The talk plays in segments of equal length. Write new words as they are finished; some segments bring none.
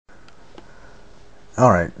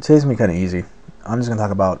Alright, today's gonna be kind of easy. I'm just gonna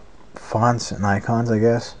talk about fonts and icons, I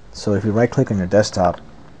guess. So if you right click on your desktop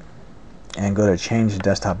and go to change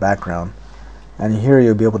desktop background, and here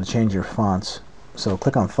you'll be able to change your fonts. So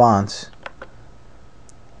click on fonts,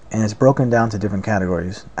 and it's broken down to different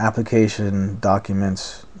categories: application,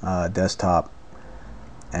 documents, desktop,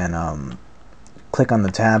 and click on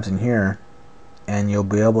the tabs in here, and you'll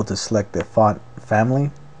be able to select the font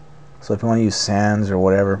family. So if you want to use sans or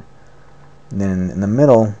whatever, then in the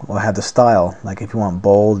middle we'll have the style, like if you want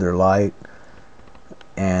bold or light,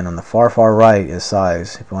 and on the far right is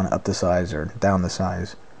size, if you want to up the size or down the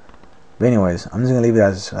size. But anyways, I'm just gonna leave it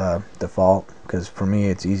as default, because for me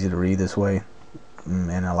it's easy to read this way,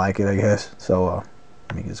 and I like it, I guess. So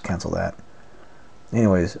let me just cancel that.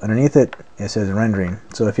 Anyways, underneath it says rendering.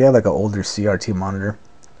 So if you have like an older CRT monitor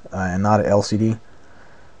and not an LCD,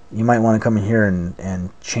 you might want to come in here and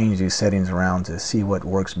change these settings around to see what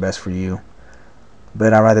works best for you.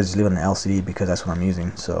 But I'd rather just leave it on an LCD because that's what I'm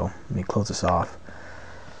using. So let me close this off.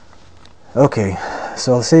 Okay,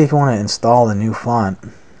 so let's say if you want to install a new font, you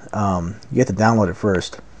have to download it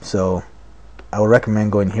first. So I would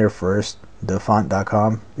recommend going here first,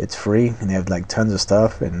 defont.com. It's free and they have like tons of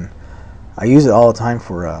stuff, and I use it all the time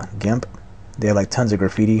for GIMP. They have like tons of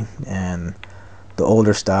graffiti and the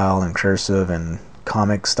older style and cursive and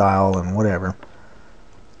comic style and whatever.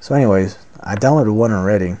 So anyways, I downloaded one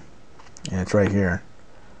already, and it's right here.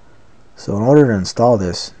 So in order to install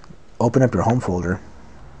this, open up your home folder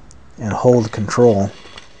and hold Control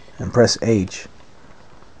and press H,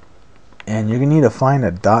 and you're gonna need to find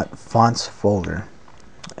a .fonts folder,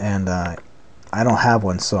 and I don't have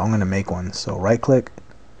one, so I'm gonna make one. So right click,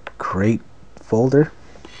 create folder,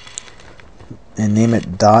 and name it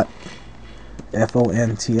 .fonts,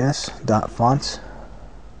 .fonts.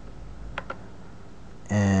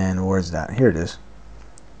 And where's that? Here it is.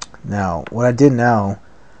 Now what I did now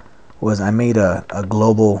was I made a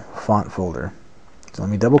global font folder. So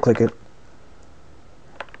let me double click it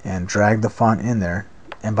and drag the font in there,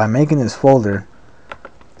 and by making this folder,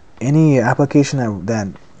 any application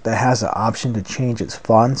that has the option to change its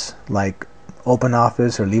fonts, like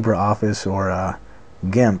OpenOffice or LibreOffice or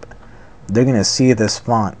GIMP, they're gonna see this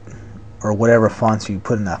font or whatever fonts you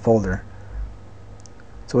put in that folder.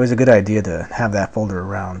 It's always a good idea to have that folder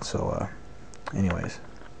around. So anyways,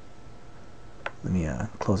 let me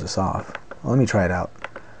close this off. Well, let me try it out.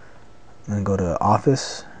 I'm going to go to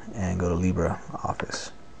Office and go to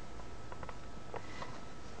LibreOffice.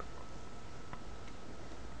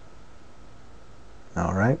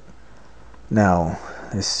 Alright, now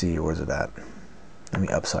let's see, where's it at? Let me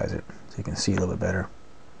upsize it so you can see a little bit better.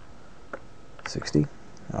 60.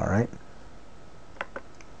 Alright,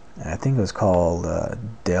 I think it was called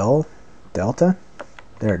Delta.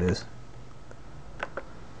 There it is.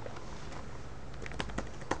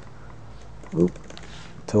 Oop,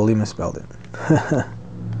 totally misspelled it.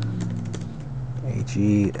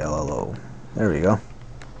 Hello. There we go.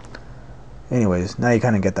 Anyways, now you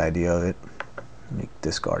kind of get the idea of it. Let me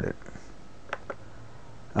discard it.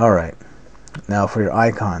 Alright, now for your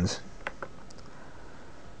icons.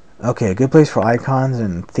 Okay, a good place for icons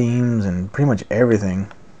and themes and pretty much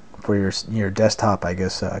everything for your desktop, I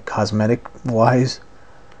guess, cosmetic wise,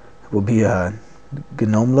 will be a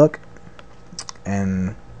Gnome look.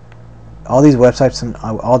 And all these websites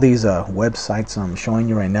I'm showing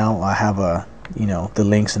you right now, I have the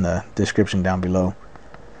links in the description down below.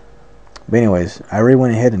 But anyways, I already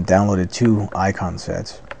went ahead and downloaded 2 icon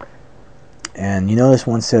sets, and you notice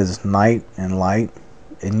one says night and light,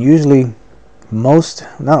 and usually most,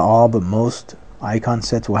 not all, but most icon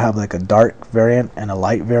sets will have like a dark variant and a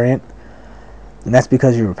light variant, and that's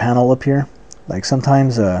because of your panel up here. Like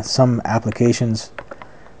sometimes some applications,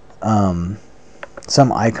 some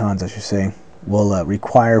icons I should say, will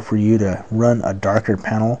require for you to run a darker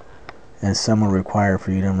panel, and some will require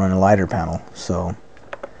for you to run a lighter panel. So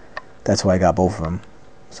that's why I got both of them.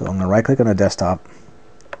 So I'm going to right click on the desktop,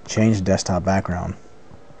 change desktop background,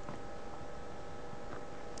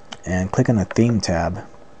 and click on the theme tab.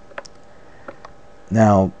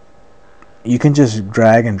 Now you can just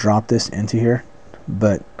drag and drop this into here,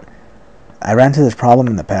 but I ran into this problem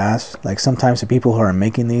in the past. Like sometimes the people who are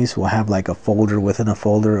making these will have like a folder within a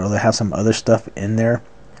folder, or they have some other stuff in there,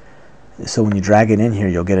 so when you drag it in here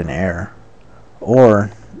you'll get an error. Or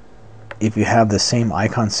if you have the same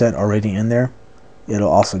icon set already in there, it'll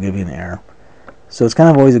also give you an error. So it's kind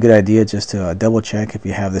of always a good idea just to double check if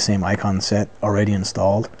you have the same icon set already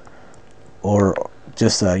installed, or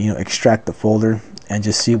just extract the folder and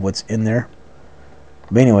just see what's in there.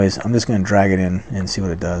 But anyways, I'm just going to drag it in and see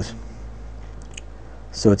what it does.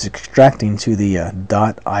 So it's extracting to the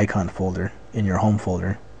dot icon folder in your home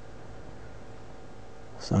folder.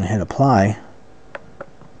 So I'm going to hit apply,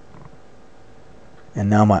 and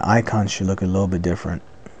now my icon should look a little bit different.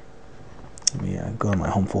 Let me go to my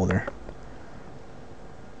home folder.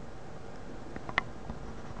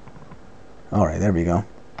 Alright, there we go.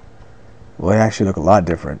 Well, it actually look a lot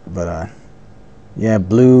different, but yeah,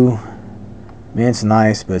 blue, man, it's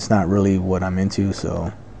nice, but it's not really what I'm into.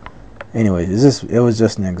 So anyways, it was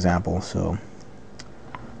just an example. So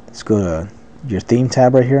let's go to your theme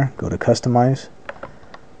tab right here, go to customize.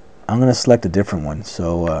 I'm going to select a different one.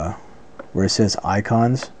 So where it says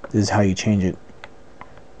icons, this is how you change it.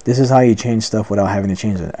 This is how you change stuff without having to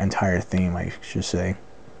change the entire theme, I should say.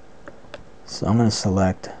 So I'm going to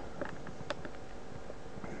select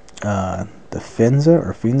the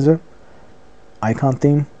Finza icon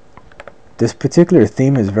theme. This particular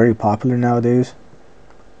theme is very popular nowadays.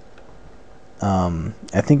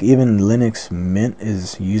 I think even Linux Mint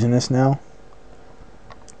is using this now.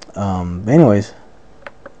 Anyways,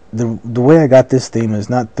 the way I got this theme is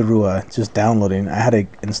not through just downloading. I had to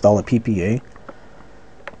install a PPA,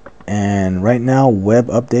 and right now Web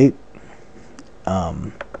Update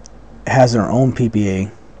has their own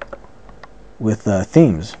PPA with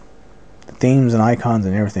themes and icons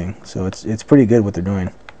and everything. So it's pretty good what they're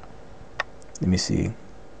doing. Let me see.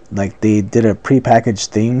 Like, they did a prepackaged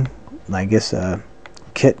theme, I guess a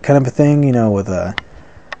kit kind of a thing, you know,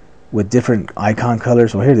 with different icon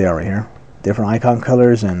colors. Well, here they are right here. Different icon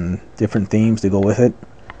colors and different themes to go with it.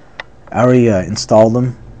 I already installed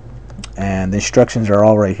them, and the instructions are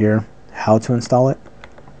all right here, how to install it.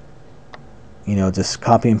 You know, just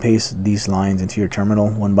copy and paste these lines into your terminal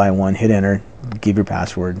one by one, hit enter, give your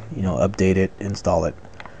password, you know, update it, install it.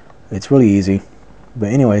 It's really easy. But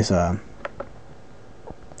anyways,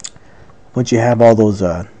 once you have all those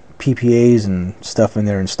PPAs and stuff in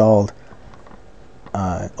there installed,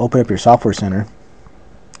 open up your software center,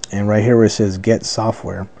 and right here where it says get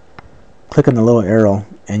software, click on the little arrow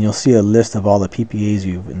and you'll see a list of all the PPAs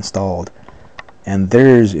you've installed, and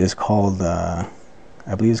theirs is called I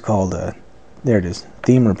believe it's called there it is,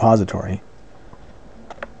 theme repository.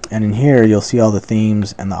 And in here you'll see all the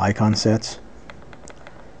themes and the icon sets.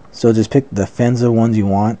 So just pick the Finza ones you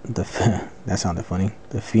want. That sounded funny.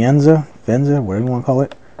 The Finza, whatever you want to call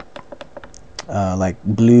it, like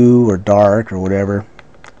blue or dark or whatever,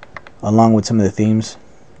 along with some of the themes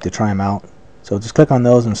to try them out. So just click on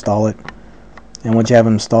those, install it, and once you have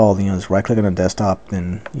them installed, you know, just right click on the desktop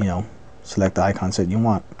and, you know, select the icon set you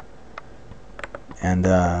want. And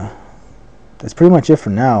that's pretty much it for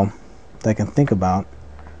now that I can think about.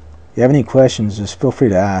 If you have any questions, just feel free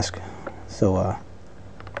to ask. So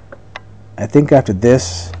I think after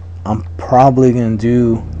this I'm probably gonna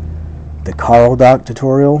do the Carl doc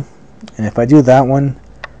tutorial, and if I do that one,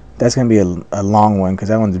 that's gonna be a long one because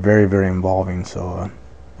that one's very, very involving. So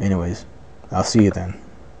anyways, I'll see you then.